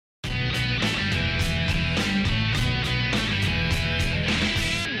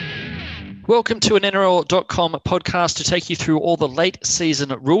Welcome to an NRL.com podcast to take you through all the late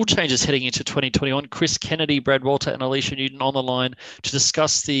season rule changes heading into 2021. Chris Kennedy, Brad Walter and Alicia Newton on the line to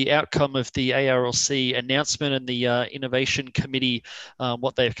discuss the outcome of the ARLC announcement and the Innovation Committee,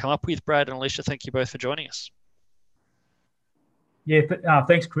 what they've come up with. Brad and Alicia, thank you both for joining us. Yeah,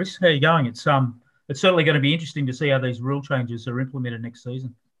 thanks, Chris. How are you going? It's certainly going to be interesting to see how these rule changes are implemented next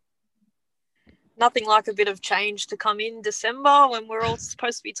season. Nothing like a bit of change to come in December when we're all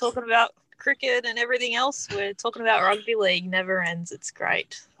supposed to be talking about cricket and everything else. We're talking about rugby league. Never ends. It's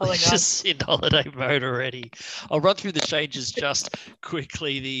great. Oh my God. Just in holiday mode already. I'll run through the changes just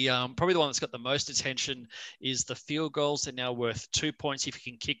quickly. The probably the one that's got the most attention is the field goals. They're now worth 2 points if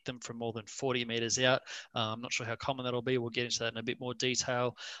you can kick them from more than 40 metres out. I'm not sure how common that'll be. We'll get into that in a bit more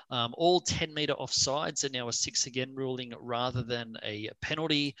detail. All 10-metre offsides are now a 6 again ruling rather than a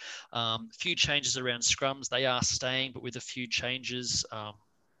penalty. Few changes around scrums. They are staying, but with a few changes.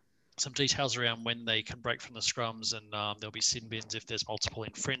 Some details around when they can break from the scrums, and there'll be sin bins if there's multiple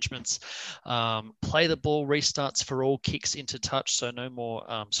infringements. Play the ball restarts for all kicks into touch, so no more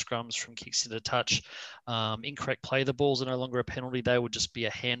scrums from kicks into touch. Incorrect play the balls are no longer a penalty. They would just be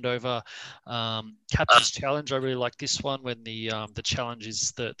a handover. Captain's challenge, I really like this one when the challenge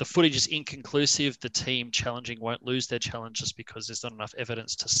is the footage is inconclusive. The team challenging won't lose their challenge just because there's not enough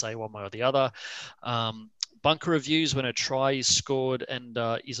evidence to say one way or the other. Bunker reviews, when a try is scored and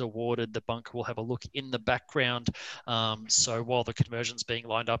is awarded, the bunker will have a look in the background. So while the conversion's being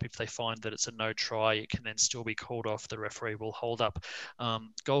lined up, if they find that it's a no try, it can then still be called off. The referee will hold up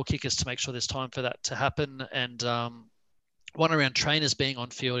goal kickers to make sure there's time for that to happen. And one around trainers being on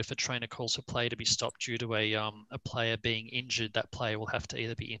field. If a trainer calls for play to be stopped due to a player being injured, that player will have to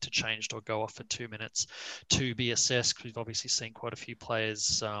either be interchanged or go off for 2 minutes to be assessed. We've obviously seen quite a few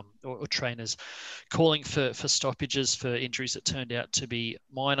players or trainers calling for stoppages for injuries that turned out to be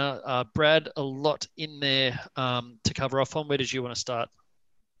minor. Brad, a lot in there to cover off on. Where did you want to start?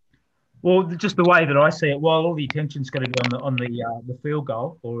 Well, just the way that I see it, while all the attention's going to be on the field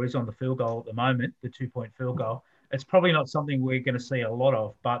goal, or is on the field goal at the moment, the 2-point field goal, it's probably not something we're going to see a lot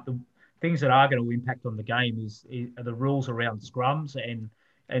of. But the things that are going to impact on the game are the rules around scrums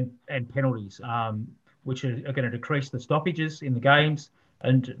and penalties, which are going to decrease the stoppages in the games.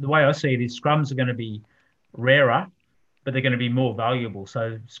 And the way I see it is scrums are going to be rarer, but they're going to be more valuable.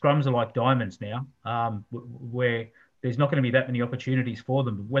 So scrums are like diamonds now, where there's not going to be that many opportunities for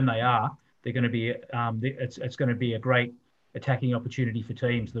them. But when they are, they're going to be it's going to be a great attacking opportunity for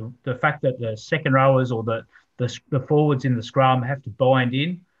teams. The fact that the second rowers or the forwards in the scrum have to bind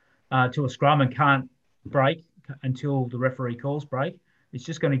in to a scrum and can't break until the referee calls break, it's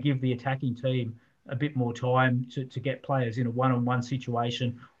just going to give the attacking team a bit more time to get players in a one-on-one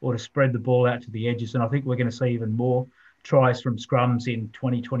situation or to spread the ball out to the edges. And I think we're going to see even more tries from scrums in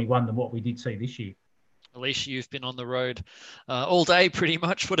 2021 than what we did see this year. Alicia, you've been on the road all day pretty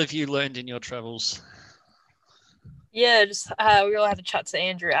much. What have you learned in your travels? Yeah, just we all had a chat to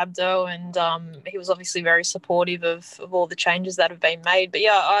Andrew Abdo, and he was obviously very supportive of all the changes that have been made. But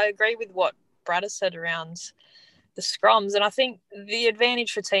yeah, I agree with what Brad has said around the scrums, and I think the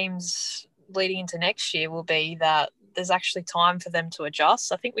advantage for teams leading into next year will be that there's actually time for them to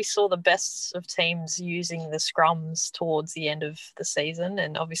adjust. I think we saw the best of teams using the scrums towards the end of the season,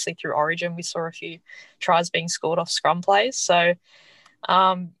 and obviously through Origin we saw a few tries being scored off scrum plays. So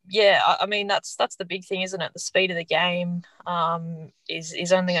yeah, I mean that's the big thing, isn't it? The speed of the game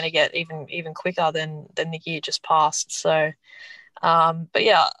is only going to get even quicker than the year just passed. So, but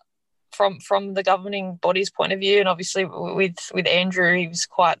yeah, from the governing body's point of view, and obviously with Andrew, he was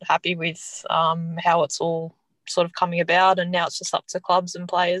quite happy with how it's all sort of coming about, and now it's just up to clubs and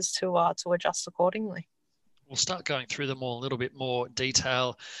players to adjust accordingly. We'll start going through them all a little bit more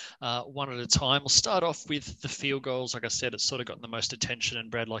detail, one at a time. We'll start off with the field goals. Like I said, it's sort of gotten the most attention. And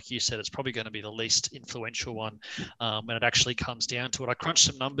Brad, like you said, it's probably going to be the least influential one when it actually comes down to it. I crunched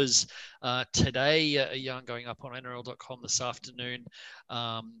some numbers today, a yarn going up on NRL.com this afternoon,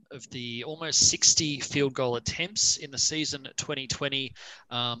 of the almost 60 field goal attempts in the season 2020.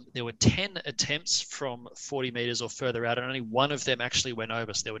 There were 10 attempts from 40 metres or further out, and only one of them actually went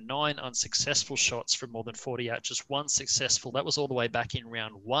over. So there were 9 unsuccessful shots from more than 40 out, just one successful. That was all the way back in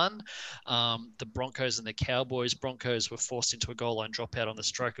round 1. The Broncos and the Cowboys. Broncos were forced into a goal line dropout on the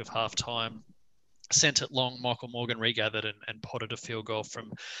stroke of half time. Sent it long, Michael Morgan regathered and potted a field goal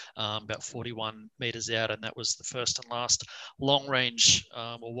from about 41 metres out, and that was the first and last long range,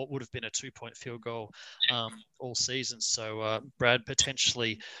 or what would have been a 2-point field goal all season. So, Brad,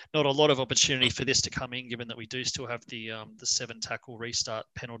 potentially not a lot of opportunity for this to come in, given that we do still have the 7-tackle restart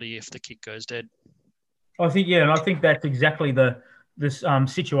penalty if the kick goes dead. I think, yeah, and I think that's exactly the this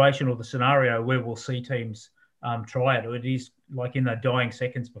situation or the scenario where we'll see teams try it. It is like in the dying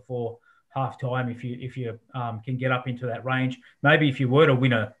seconds before half time. If you can get up into that range, maybe if you were to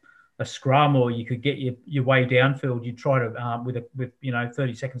win a scrum, or you could get your way downfield, you'd try to with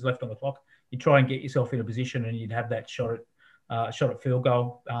 30 seconds left on the clock, you'd try and get yourself in a position, and you'd have that shot at field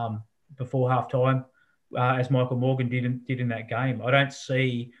goal before half time, as Michael Morgan did in that game. I don't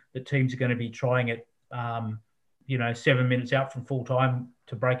see that teams are going to be trying it 7 minutes out from full time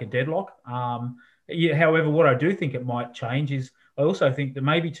to break a deadlock. However, what I do think it might change is, I also think that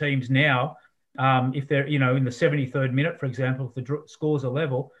maybe teams now, if they're in the 73rd minute, for example, if the scores are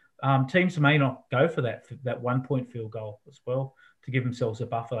level, teams may not go for that 1 point field goal as well to give themselves a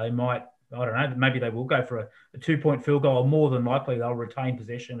buffer. They might, I don't know, maybe they will go for a 2 point field goal. More than likely, they'll retain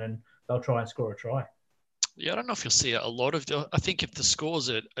possession and they'll try and score a try. Yeah, I don't know if you'll see a lot of. I think if the scores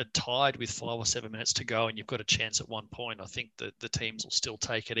are tied with 5 or 7 minutes to go and you've got a chance at 1 point, I think that the teams will still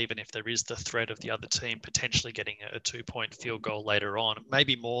take it, even if there is the threat of the other team potentially getting a 2 point field goal later on.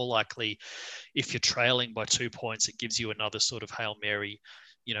 Maybe more likely if you're trailing by 2 points, it gives you another sort of Hail Mary,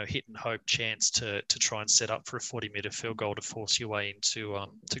 hit and hope chance to try and set up for a 40-meter field goal to force your way into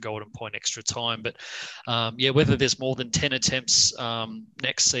to golden point extra time. But whether there's more than 10 attempts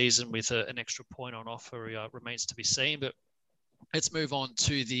next season with an extra point on offer remains to be seen. But let's move on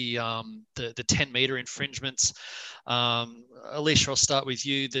to the 10-meter infringements. Alicia, I'll start with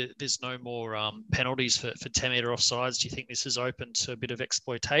you. There's no more penalties for 10-meter offsides. Do you think this is open to a bit of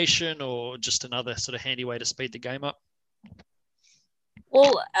exploitation, or just another sort of handy way to speed the game up?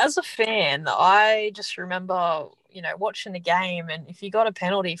 Well, as a fan, I just remember, watching the game, and if you got a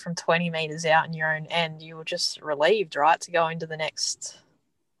penalty from 20 metres out in your own end, you were just relieved, right, to go into the next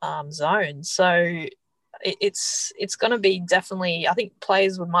zone. So it's going to be definitely, I think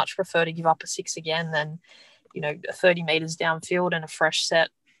players would much prefer to give up a 6 again than, 30 metres downfield and a fresh set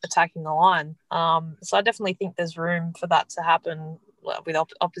attacking the line. So I definitely think there's room for that to happen with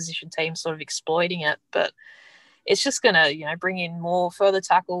opposition teams sort of exploiting it. But it's just going to, bring in more further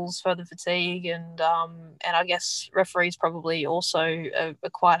tackles, further fatigue, and I guess referees probably also are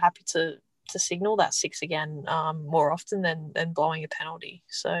quite happy to signal that 6 again more often than blowing a penalty.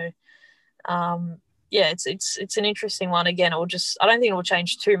 So, it's an interesting one. Again, I don't think it will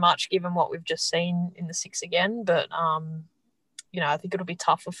change too much given what we've just seen in the 6 again, but I think it'll be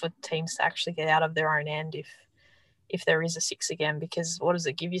tougher for teams to actually get out of their own end if there is a 6 again, because what does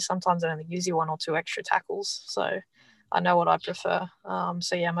it give you? Sometimes it only gives you 1 or 2 extra tackles. So I know what I prefer. I'm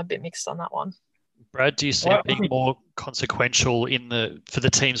a bit mixed on that one. Brad, do you see it being more consequential for the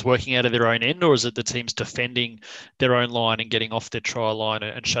teams working out of their own end, or is it the teams defending their own line and getting off their try line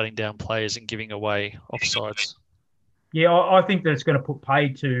and shutting down players and giving away offsides? Yeah, I think that it's going to put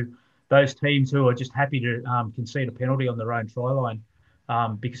paid to those teams who are just happy to concede a penalty on their own try line.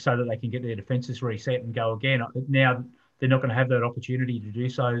 Because so that they can get their defences reset and go again. Now they're not going to have that opportunity to do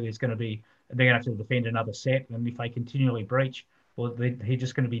so. They're going to have to defend another set, and if they continually breach, well, they're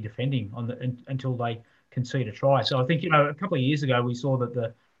just going to be defending until they concede a try. So I think a couple of years ago we saw that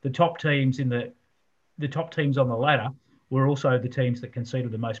the top teams the top teams on the ladder were also the teams that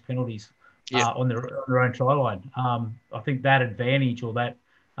conceded the most penalties on their own try line. I think that advantage or that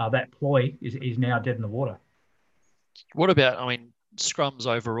ploy is now dead in the water. What about? Scrums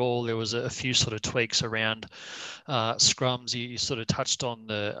overall, there was a few sort of tweaks around scrums. You sort of touched on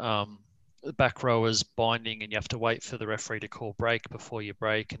the back rowers binding, and you have to wait for the referee to call break before you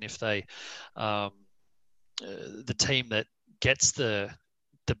break. And if they, the team that gets the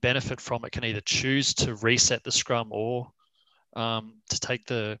benefit from it can either choose to reset the scrum or to take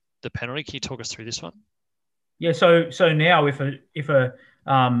the penalty. Can you talk us through this one? Yeah. So now if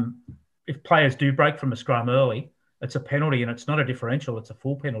players do break from a scrum early, it's a penalty, and it's not a differential, it's a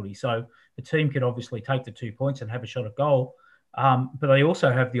full penalty. So the team could obviously take the 2 points and have a shot at goal, but they also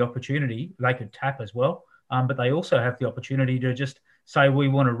have the opportunity, they could tap as well, but they also have the opportunity to just say, we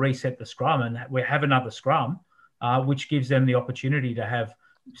want to reset the scrum and we have another scrum, which gives them the opportunity to have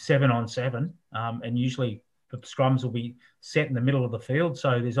 7-on-7, and usually the scrums will be set in the middle of the field.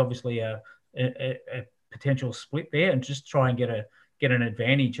 So there's obviously a potential split there, and just try and get an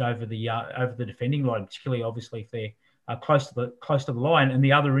advantage over the defending line, particularly obviously if they're close to the line. And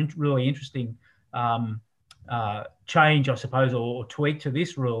the other really interesting change, I suppose, or tweak to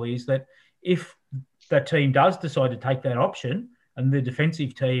this rule is that if the team does decide to take that option and the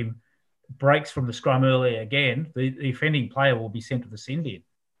defensive team breaks from the scrum early again, the defending player will be sent to the sin bin.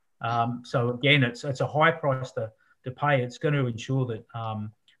 So again, it's a high price to pay. It's going to ensure that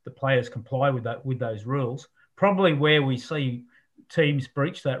the players comply with those rules. Probably where we see teams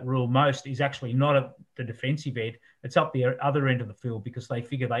breach that rule most is actually not at the defensive end. It's up the other end of the field, because they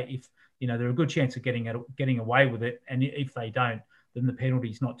figure if they're a good chance of getting away with it, and if they don't, then the penalty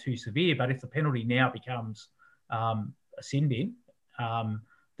is not too severe. But if the penalty now becomes a sin bin,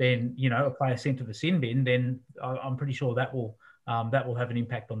 then a player sent to the sin bin, then I'm pretty sure that will have an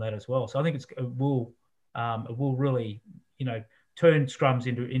impact on that as well. So I think it will really turn scrums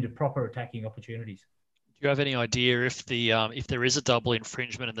into proper attacking opportunities. Do you have any idea if there is a double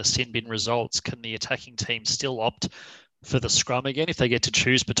infringement and the sin bin results, can the attacking team still opt for the scrum again? If they get to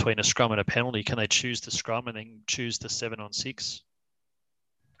choose between a scrum and a penalty, can they choose the scrum and then choose the 7-on-6?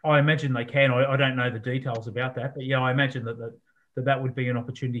 I imagine they can. I don't know the details about that, but I imagine that would be an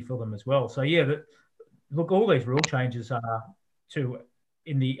opportunity for them as well. So look, all these rule changes are to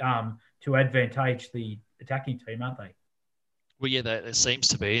advantage the attacking team, aren't they? Well, yeah, there seems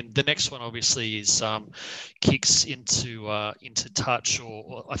to be. And the next one, obviously, is kicks into touch,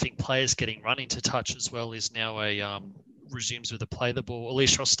 or I think players getting run into touch as well is now resumes with a play the ball.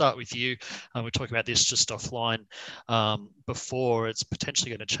 Alicia, I'll start with you. We're talking about this just offline before. It's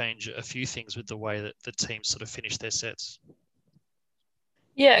potentially going to change a few things with the way that the teams sort of finish their sets.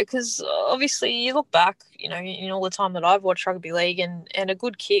 Yeah, because obviously you look back, in all the time that I've watched rugby league, and a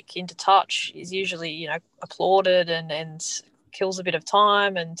good kick into touch is usually, applauded and kills a bit of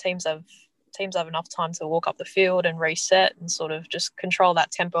time, and teams have enough time to walk up the field and reset and sort of just control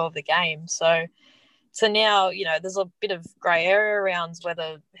that tempo of the game. So now, there's a bit of grey area around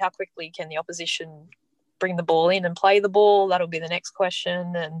how quickly can the opposition bring the ball in and play the ball. That'll be the next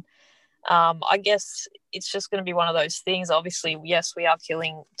question. And I guess it's just going to be one of those things. Obviously, yes, we are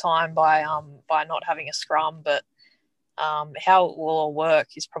killing time by not having a scrum, but how it will all work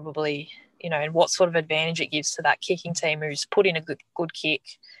is probably, and what sort of advantage it gives to that kicking team who's put in a good kick.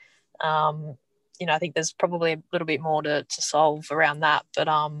 I think there's probably a little bit more to solve around that. But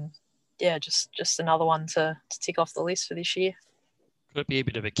just another one to tick off the list for this year. Could it be a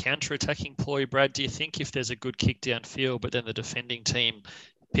bit of a counter-attacking ploy, Brad? Do you think if there's a good kick downfield, but then the defending team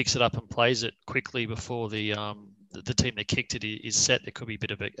picks it up and plays it quickly before the team that kicked it is set, there could be a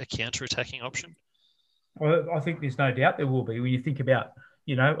bit of a counter-attacking option? Well, I think there's no doubt there will be. When you think about,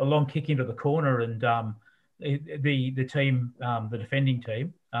 a long kick into the corner and the team, the defending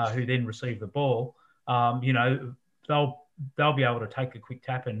team, who then receive the ball, they'll be able to take a quick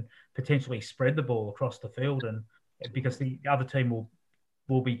tap and potentially spread the ball across the field, and because the other team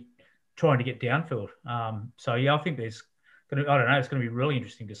will be trying to get downfield. I think it's going to be really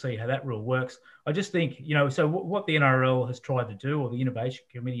interesting to see how that rule works. I just think, so what the NRL has tried to do, or the Innovation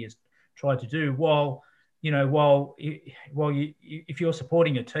Committee has tried to do, if you're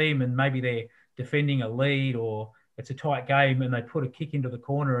supporting a team and maybe they're defending a lead or it's a tight game and they put a kick into the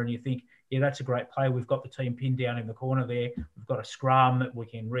corner and you think, yeah, that's a great play. We've got the team pinned down in the corner there. We've got a scrum that we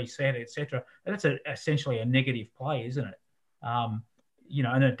can reset, etc. That's essentially a negative play, isn't it?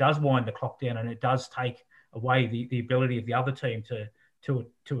 And it does wind the clock down, and it does take away the ability of the other team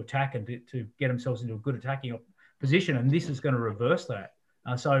to attack and to get themselves into a good attacking position. And this is going to reverse that.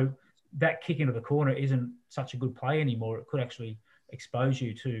 So that kick into the corner isn't such a good play anymore. It could actually expose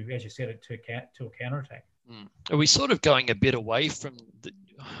you to, as you said, to a counter-attack. Are we sort of going a bit away from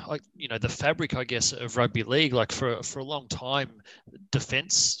the fabric, I guess, of rugby league? Like for a long time,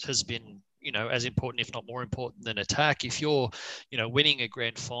 defence has been, as important, if not more important than attack. If you're, winning a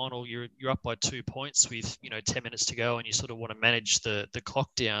grand final, you're up by 2 points with, 10 minutes to go, and you sort of want to manage the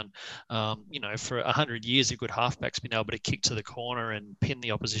clock down. For 100 years, a good halfback's been able to kick to the corner and pin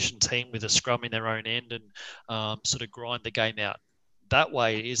the opposition team with a scrum in their own end and sort of grind the game out that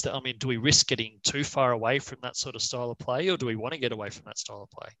way. Do we risk getting too far away from that sort of style of play, or do we want to get away from that style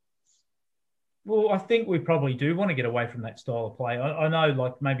of play? Well, I think we probably do want to get away from that style of play. I know,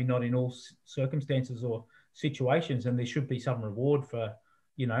 like, maybe not in all circumstances or situations, and there should be some reward for,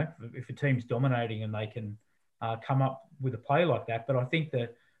 if a team's dominating and they can come up with a play like that. But I think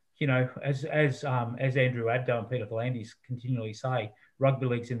that, as Andrew Abdo and Peter V'landys continually say, rugby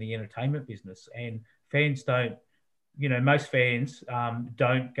league's in the entertainment business, and fans don't. Most fans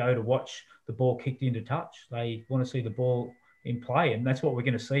don't go to watch the ball kicked into touch. They want to see the ball in play, and that's what we're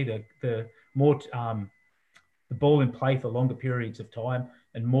going to see. The more the ball in play for longer periods of time,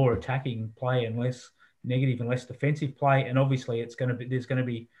 and more attacking play and less negative and less defensive play. And obviously, there's going to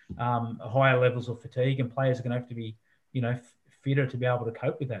be higher levels of fatigue, and players are going to have to be fitter to be able to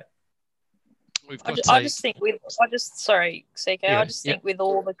cope with that. I just think with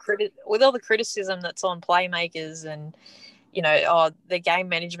all the criticism that's on playmakers, and their game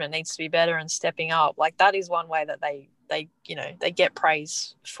management needs to be better and stepping up. Like, that is one way that they get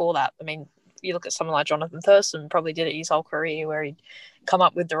praise for that. I mean, you look at someone like Jonathan Thurston, probably did it his whole career, where he'd come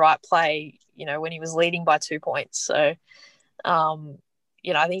up with the right play, when he was leading by 2 points. So,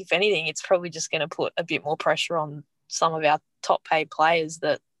 I think if anything, it's probably just going to put a bit more pressure on some of our top paid players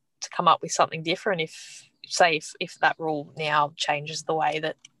to come up with something different. If that rule now changes the way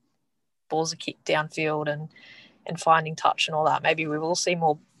that balls are kicked downfield and finding touch and all that, maybe we will see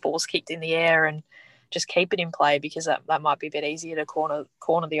more balls kicked in the air and just keep it in play, because that might be a bit easier to corner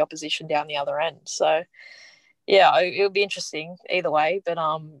the opposition down the other end. So, yeah, it'll be interesting either way. But,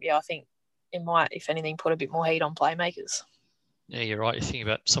 I think it might, if anything, put a bit more heat on playmakers. Yeah, you're right. You think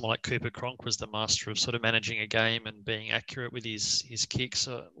about someone like Cooper Cronk was the master of sort of managing a game and being accurate with his kicks.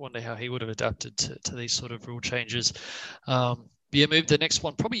 I wonder how he would have adapted to these sort of rule changes. Move the next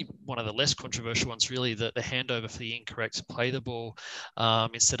one, probably one of the less controversial ones, really, the handover for the incorrect play the ball.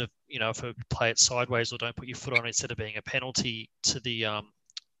 Instead of, if we play it sideways or don't put your foot on it, instead of being a penalty to the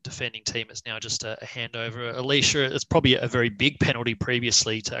defending team, it's now just a handover. Alicia, it's probably a very big penalty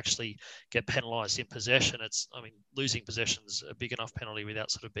previously to actually get penalised in possession. Losing possession's a big enough penalty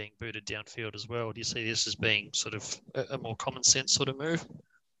without sort of being booted downfield as well. Do you see this as being sort of a more common sense sort of move?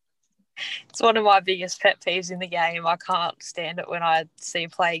 It's one of my biggest pet peeves in the game. I can't stand it when I see a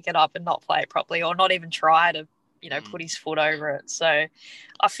player get up and not play it properly, or not even try to, put his foot over it. So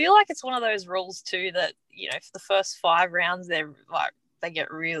I feel like it's one of those rules too that, for the first 5 rounds, they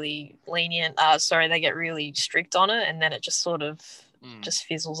get really lenient. They get really strict on it, and then it just sort of just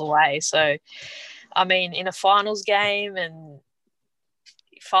fizzles away. So, in a finals game and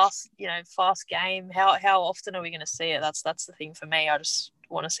fast game, how often are we going to see it? That's the thing for me. I just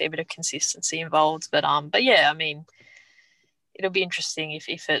want to see a bit of consistency involved. But yeah, it'll be interesting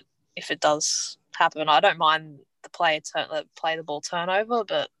if it does happen. I don't mind the play the ball turnover,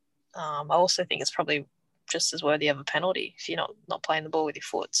 but I also think it's probably just as worthy of a penalty if you're not playing the ball with your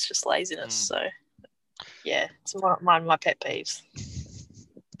foot. It's just laziness. So yeah, it's my pet peeves.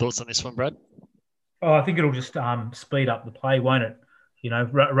 Thoughts on this one, Brad? Oh, I think it'll just speed up the play, won't it?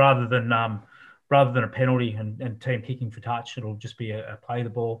 Rather than a penalty and team kicking for touch, it'll just be a play the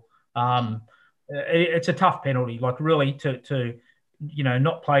ball. It's a tough penalty, like really to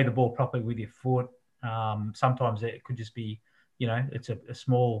not play the ball properly with your foot. Sometimes it could just be, it's a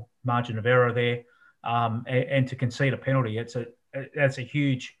small margin of error there. And to concede a penalty, that's a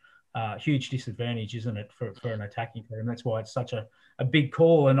huge disadvantage, isn't it, for an attacking team? That's why it's such a big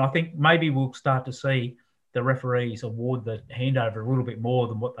call. And I think maybe we'll start to see the referees award the handover a little bit more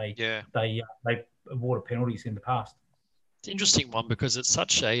than what they awarded penalties in the past. It's an interesting one because it's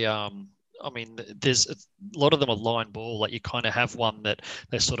such a there's a lot of them are line ball. Like you kind of have one that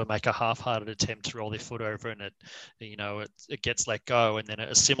they sort of make a half-hearted attempt to roll their foot over, and it gets let go, and then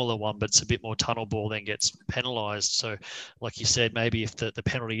a similar one, but it's a bit more tunnel ball, then gets penalised. So, like you said, maybe if the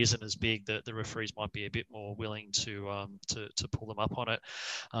penalty isn't as big, the referees might be a bit more willing to pull them up on it.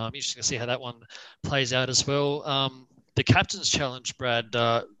 Interesting to see how that one plays out as well. The captain's challenge, Brad.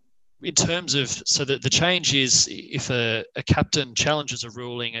 In terms of, so the change is if a captain challenges a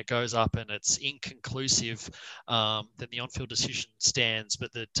ruling, it goes up and it's inconclusive, then the on-field decision stands,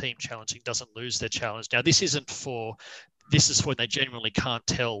 but the team challenging doesn't lose their challenge. Now, this is when they genuinely can't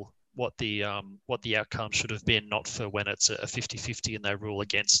tell what the outcome should have been, not for when it's a 50-50 and they rule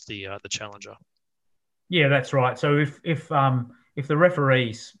against the challenger. Yeah, that's right. So if the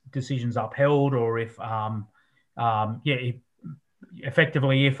referee's decision's upheld, or if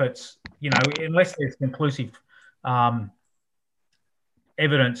effectively, if it's, unless there's conclusive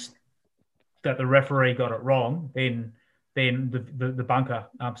evidence that the referee got it wrong, then the bunker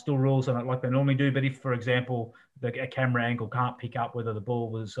still rules on it like they normally do. But if, for example, a camera angle can't pick up whether the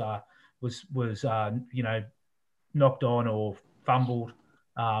ball was knocked on or fumbled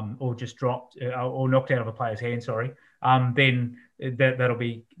or just dropped or knocked out of a player's hand, then that'll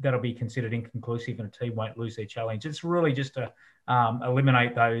be considered inconclusive and a team won't lose their challenge. It's really just to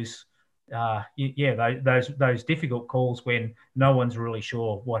eliminate those difficult calls when no one's really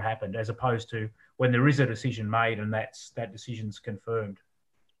sure what happened, as opposed to when there is a decision made and that decision's confirmed.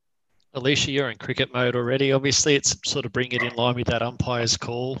 Alicia, you're in cricket mode already. Obviously, it's sort of bring it in line with that umpire's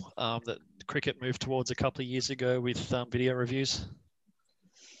call that cricket moved towards a couple of years ago with video reviews.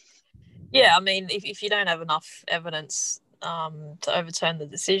 Yeah, if you don't have enough evidence to overturn the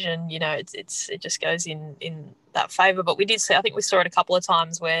decision, it just goes in that favour. But we did see, I think we saw it a couple of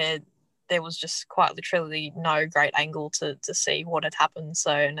times where there was just quite literally no great angle to see what had happened.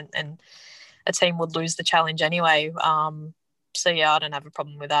 So, and a team would lose the challenge anyway. So yeah, I don't have a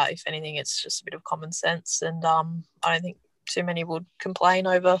problem with that. If anything, it's just a bit of common sense, and I don't think too many would complain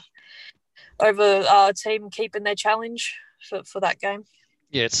over a team keeping their challenge for that game.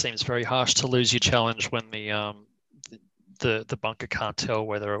 Yeah, it seems very harsh to lose your challenge when the bunker can't tell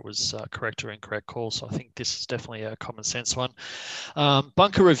whether it was correct or incorrect call. So I think this is definitely a common sense one.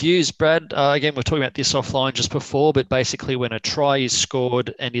 Bunker reviews, Brad. Again, we're talking about this offline just before, but basically when a try is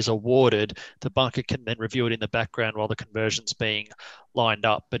scored and is awarded, the bunker can then review it in the background while the conversion's being lined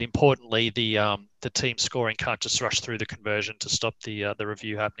up. But importantly, the team scoring can't just rush through the conversion to stop the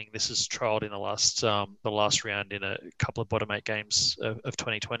review happening. This is trialled in the last round in a couple of bottom 8 games of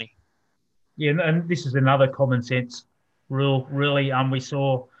 2020. Yeah, and this is another common sense rule. Really, we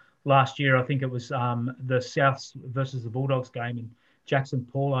saw last year. I think it was the Souths versus the Bulldogs game, and Jackson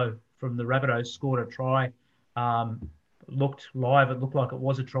Paulo from the Rabbitohs scored a try. Looked live; it looked like it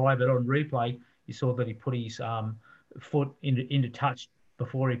was a try, but on replay, you saw that he put his foot into touch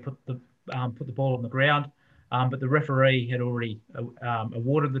before he put the ball on the ground. But the referee had already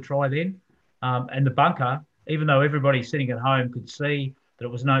awarded the try then, and the bunker, even though everybody sitting at home could see that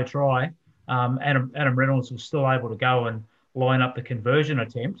it was no try. Adam Reynolds was still able to go and line up the conversion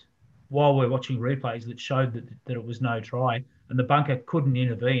attempt while we're watching replays that showed that it was no try, and the bunker couldn't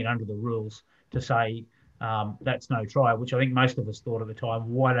intervene under the rules to say that's no try, which I think most of us thought at the time.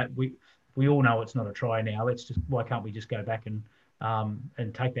 Why don't we all know it's not a try now? Why can't we just go back and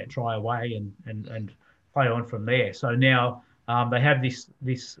take that try away and play on from there? So now they have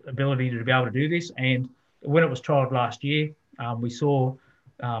this ability to be able to do this, and when it was trialled last year, we saw.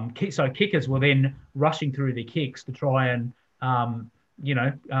 So kickers were then rushing through their kicks to try and,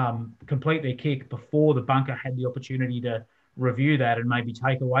 complete their kick before the bunker had the opportunity to review that and maybe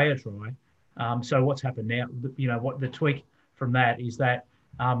take away a try. So what's happened now, what the tweak from that is that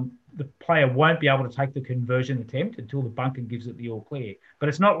the player won't be able to take the conversion attempt until the bunker gives it the all clear. But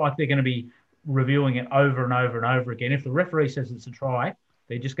it's not like they're going to be reviewing it over and over and over again. If the referee says it's a try,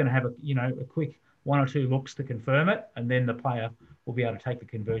 they're just going to have a quick 1 or 2 looks to confirm it, and then the player will be able to take the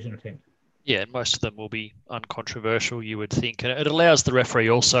conversion attempt. Yeah, and most of them will be uncontroversial, you would think. And it allows the referee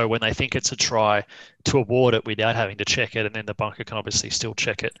also, when they think it's a try, to award it without having to check it, and then the bunker can obviously still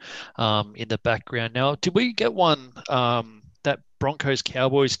check it in the background. Now, did we get one, that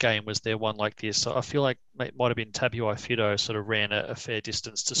Broncos-Cowboys game, was there one like this? I feel like it might have been Tabuai Fido sort of ran a fair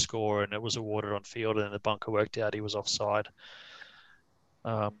distance to score, and it was awarded on field, and then the bunker worked out he was offside.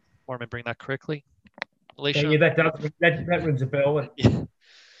 Am I remembering that correctly? Alicia? Yeah, that rings a bell.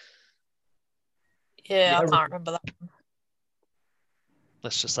 Yeah, I can't remember that.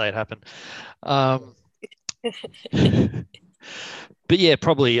 Let's just say it happened. But yeah,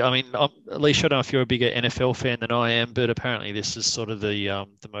 probably. I mean, Alicia, I don't know if you're a bigger NFL fan than I am, but apparently this is sort of the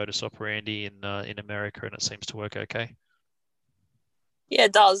modus operandi in America, and it seems to work okay. Yeah,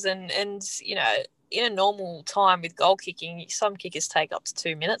 it does, and in a normal time with goal kicking, some kickers take up to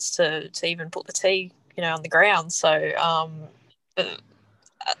 2 minutes to even put the tee on the ground. So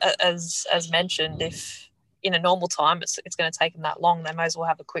as mentioned, if in a normal time it's going to take them that long, they may as well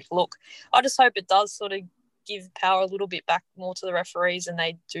have a quick look. I just hope it does sort of give power a little bit back more to the referees, and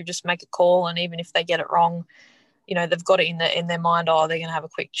they do just make a call, and even if they get it wrong, they've got it in their mind, they're going to have a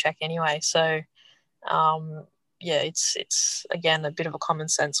quick check anyway. So it's again a bit of a common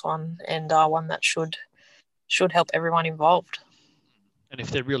sense one, and one that should help everyone involved. And if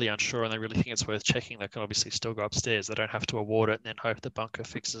they're really unsure and they really think it's worth checking, they can obviously still go upstairs. They don't have to award it and then hope the bunker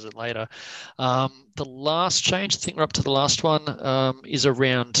fixes it later. The last change, I think we're up to the last one, is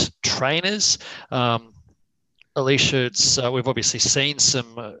around trainers. Alicia, we've obviously seen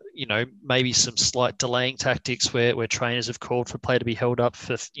some, maybe some slight delaying tactics where trainers have called for play to be held up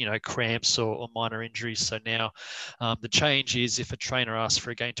for, cramps or minor injuries. So now the change is if a trainer asks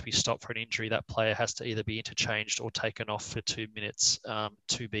for a game to be stopped for an injury, that player has to either be interchanged or taken off for 2 minutes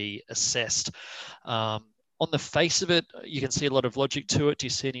to be assessed. On the face of it, you can see a lot of logic to it. Do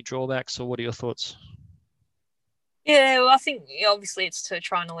you see any drawbacks, or what are your thoughts? Yeah, well, I think obviously it's to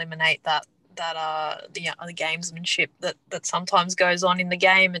try and eliminate the gamesmanship that sometimes goes on in the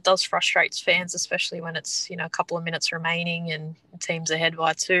game. It does frustrate fans, especially when it's a couple of minutes remaining and teams ahead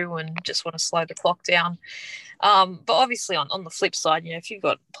by 2 and just want to slow the clock down. But obviously on the flip side, if you've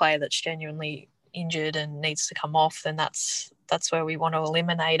got a player that's genuinely injured and needs to come off, then that's where we want to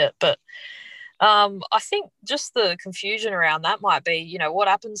eliminate it. But I think just the confusion around that might be, what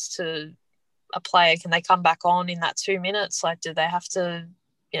happens to a player? Can they come back on in that 2 minutes? Like, do they have to,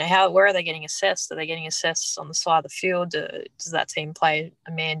 where are they getting assessed? Are they getting assessed on the side of the field? Does that team play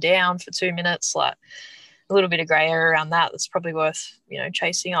a man down for 2 minutes? Like, a little bit of grey area around that. That's probably worth,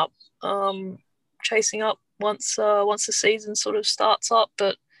 chasing up once the season sort of starts up.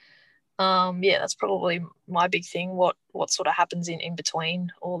 But that's probably my big thing. What sort of happens in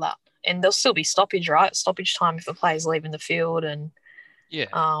between all that? And there'll still be stoppage, right? Stoppage time if a player's leaving the field, and Yeah.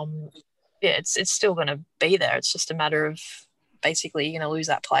 Yeah, it's still going to be there. It's just a matter of basically you're going to lose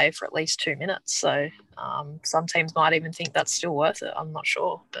that player for at least 2 minutes. So some teams might even think that's still worth it. I'm not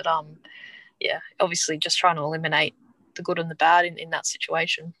sure. But yeah, obviously just trying to eliminate the good and the bad in that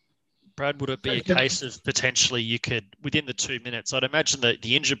situation. Brad, would it be a case of potentially you could, within the 2 minutes, I'd imagine that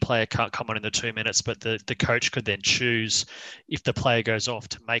the injured player can't come on in the 2 minutes, but the coach could then choose, if the player goes off,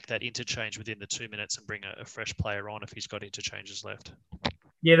 to make that interchange within the 2 minutes and bring a fresh player on if he's got interchanges left.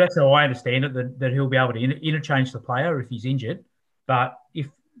 Yeah, that's how I understand it, that he'll be able to interchange the player if he's injured. But if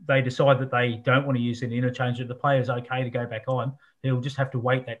they decide that they don't want to use an interchange, that the player's okay to go back on, he'll just have to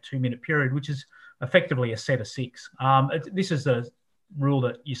wait that 2 minute period, which is effectively a set of 6. This is a rule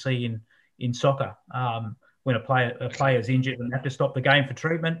that you see in soccer. When a player's injured and they have to stop the game for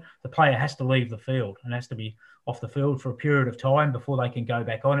treatment, the player has to leave the field and has to be off the field for a period of time before they can go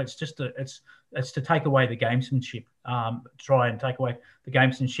back on. It's just it's to take away the gamesmanship, try and take away the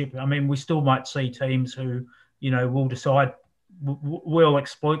gamesmanship. I mean, we still might see teams who, will decide, will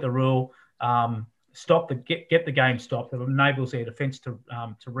exploit the rule, get the game stopped. It enables their defence to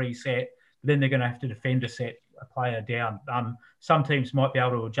reset. Then they're going to have to defend to set a player down. Some teams might be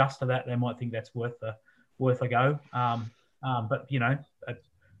able to adjust to that. They might think that's worth a go. But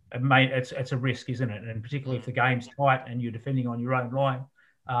it's a risk, isn't it? And particularly if the game's tight and you're defending on your own line,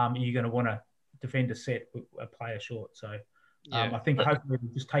 you're going to want to defend to set a player short. So I think hopefully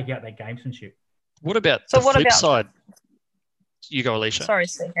we'll just take out that gamesmanship. What about the flip side? You go, Alicia. Sorry,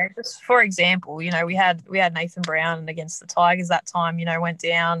 CK. Just for example, we had Nathan Brown against the Tigers that time. Went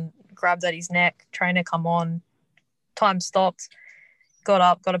down, grabbed at his neck, trainer come on, time stopped, got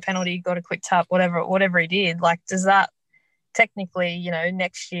up, got a penalty, got a quick tap, whatever he did. Like, does that technically,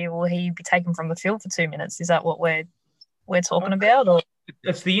 next year will he be taken from the field for 2 minutes? Is that what we're talking about? Or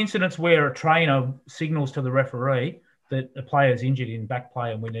it's the incidents where a trainer signals to the referee that a player's injured in back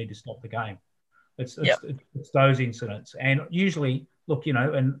play and we need to stop the game. It's those incidents. And usually, look,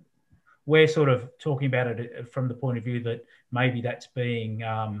 and we're sort of talking about it from the point of view that maybe that's being,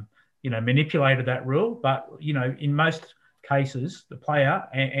 manipulated, that rule. But, in most cases, the player,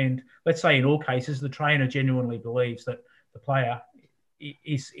 and let's say in all cases, the trainer genuinely believes that the player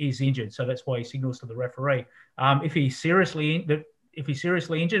is injured. So that's why he signals to the referee. If he's seriously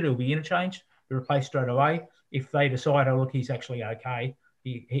injured, he'll be interchanged, be replaced straight away. If they decide, oh, look, he's actually okay,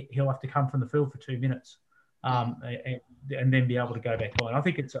 he'll have to come from the field for 2 minutes, and then be able to go back on. I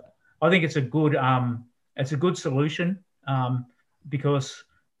think it's a good solution, because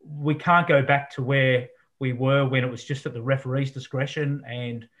we can't go back to where we were when it was just at the referee's discretion,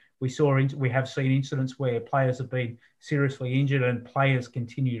 and we have seen incidents where players have been seriously injured and players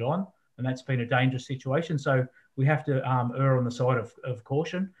continued on, and that's been a dangerous situation. So we have to err on the side of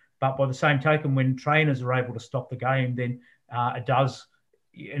caution. But by the same token, when trainers are able to stop the game, then it does.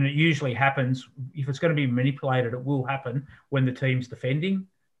 And it usually happens, if it's going to be manipulated, it will happen when the team's defending,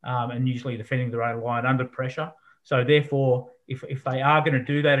 and usually defending their own line under pressure. So therefore, if they are going to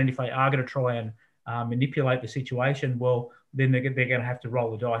do that, and if they are going to try and manipulate the situation, well, then they're going to have to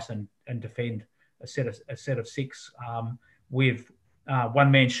roll the dice and defend a set of 6 with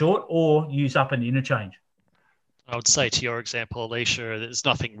one man short, or use up an interchange. I would say, to your example, Alicia, there's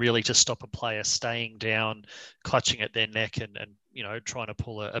nothing really to stop a player staying down, clutching at their neck and trying to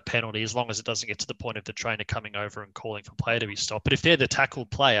pull a penalty, as long as it doesn't get to the point of the trainer coming over and calling for player to be stopped. But if they're the tackle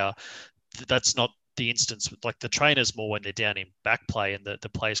player, that's not the instance. Like, the trainer's more when they're down in back play and the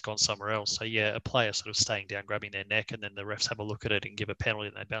player's gone somewhere else. So yeah, a player sort of staying down, grabbing their neck, and then the refs have a look at it and give a penalty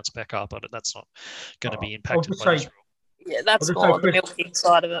and they bounce back up. But that's not going to be impacted by this rule. Yeah, that's more the milking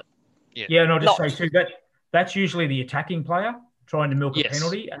side of it. Yeah, and I'll just say too, that's usually the attacking player trying to milk a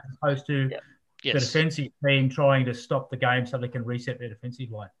penalty, as opposed to the defensive team trying to stop the game so they can reset their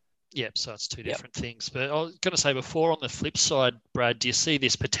defensive line. Yep, so it's two different things. But I was going to say before, on the flip side, Brad, do you see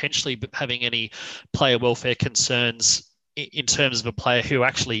this potentially having any player welfare concerns in terms of a player who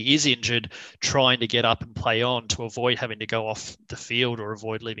actually is injured trying to get up and play on to avoid having to go off the field or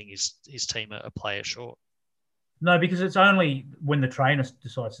avoid leaving his team a player short? No, because it's only when the trainer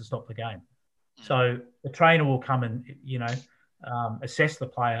decides to stop the game. So the trainer will come and, assess the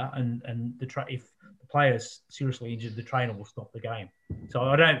player, and if the player's seriously injured, the trainer will stop the game. So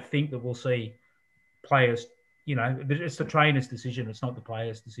I don't think that we'll see players, it's the trainer's decision. It's not the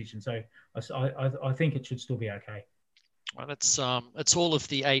player's decision. So I think it should still be okay. Well, it's all of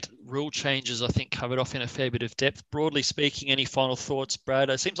the 8 rule changes, I think, covered off in a fair bit of depth. Broadly speaking, any final thoughts, Brad?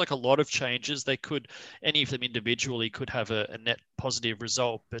 It seems like a lot of changes. Any of them individually could have a net positive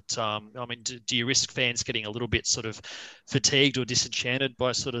result. But, do you risk fans getting a little bit sort of fatigued or disenchanted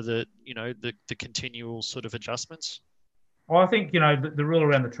by sort of the continual sort of adjustments? Well, I think the rule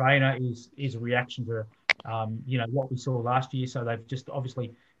around the trainer is a reaction to what we saw last year. So they've just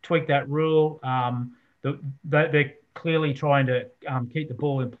obviously tweaked that rule. They're clearly trying to keep the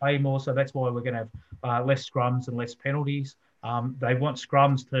ball in play more. So that's why we're going to have less scrums and less penalties. They want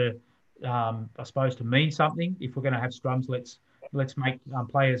scrums to, I suppose, to mean something. If we're going to have scrums, let's make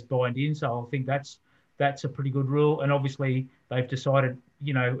players bind in. So I think that's a pretty good rule. And obviously they've decided,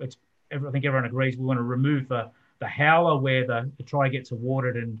 I think everyone agrees we want to remove the howler where the try gets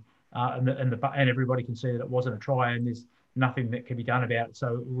awarded and everybody can see that it wasn't a try and there's nothing that can be done about it.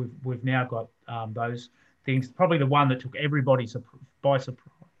 So we've now got those things. Probably the one that took everybody by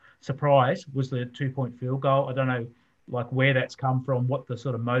surprise was the 2-point field goal. I don't know where that's come from, what the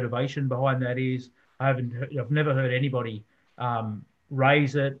sort of motivation behind that is. I've never heard anybody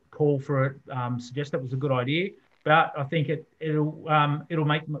raise it, call for it, suggest that was a good idea. But I think it'll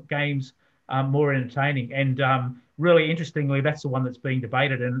make games more entertaining. And really interestingly, that's the one that's being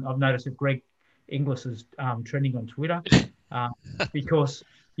debated. And I've noticed that Greg Inglis is trending on Twitter because,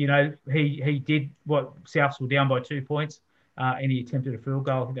 he did what Souths were down by 2 points and he attempted a field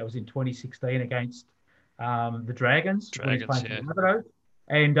goal. I think that was in 2016 against the Dragons when he was playing for Rabbitohs.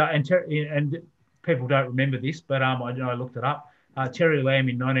 And people don't remember this, but I looked it up. Terry Lamb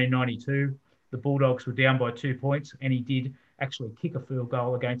in 1992, the Bulldogs were down by 2 points, and he did actually kick a field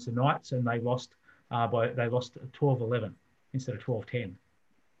goal against the Knights, and they lost 12-11 instead of 12-10.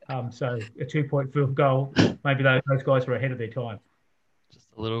 So a 2-point field goal, maybe those guys were ahead of their time. Just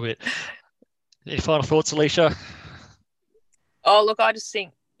a little bit. Any final thoughts, Alicia? Oh, look, I just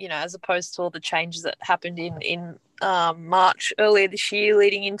think, as opposed to all the changes that happened in March earlier this year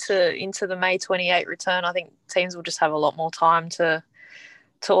leading into the May 28 return, I think teams will just have a lot more time to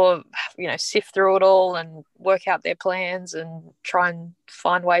sift through it all and work out their plans and try and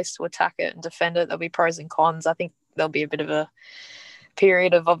find ways to attack it and defend it. There'll be pros and cons. I think there'll be a bit of a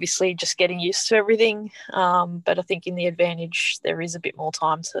period of obviously just getting used to everything. But I think in the advantage, there is a bit more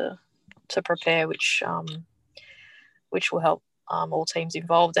time to prepare, which will help all teams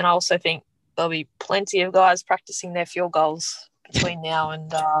involved. And I also think there'll be plenty of guys practicing their field goals between now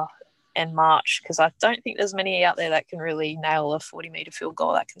and March, because I don't think there's many out there that can really nail a 40-metre field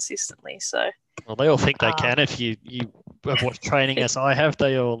goal that consistently. So, well, they all think they can. If you have watched training as I have,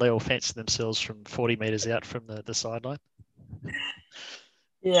 they all fancy themselves from 40 metres out from the sideline.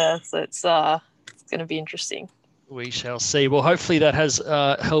 Yeah, so it's going to be interesting. We shall see. Well, hopefully that has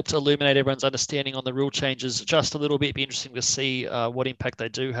helped illuminate everyone's understanding on the rule changes just a little bit. It'd be interesting to see what impact they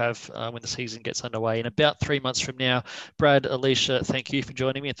do have when the season gets underway in about 3 months from now. Brad, Alicia, thank you for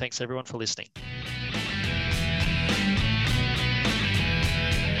joining me, and thanks everyone for listening.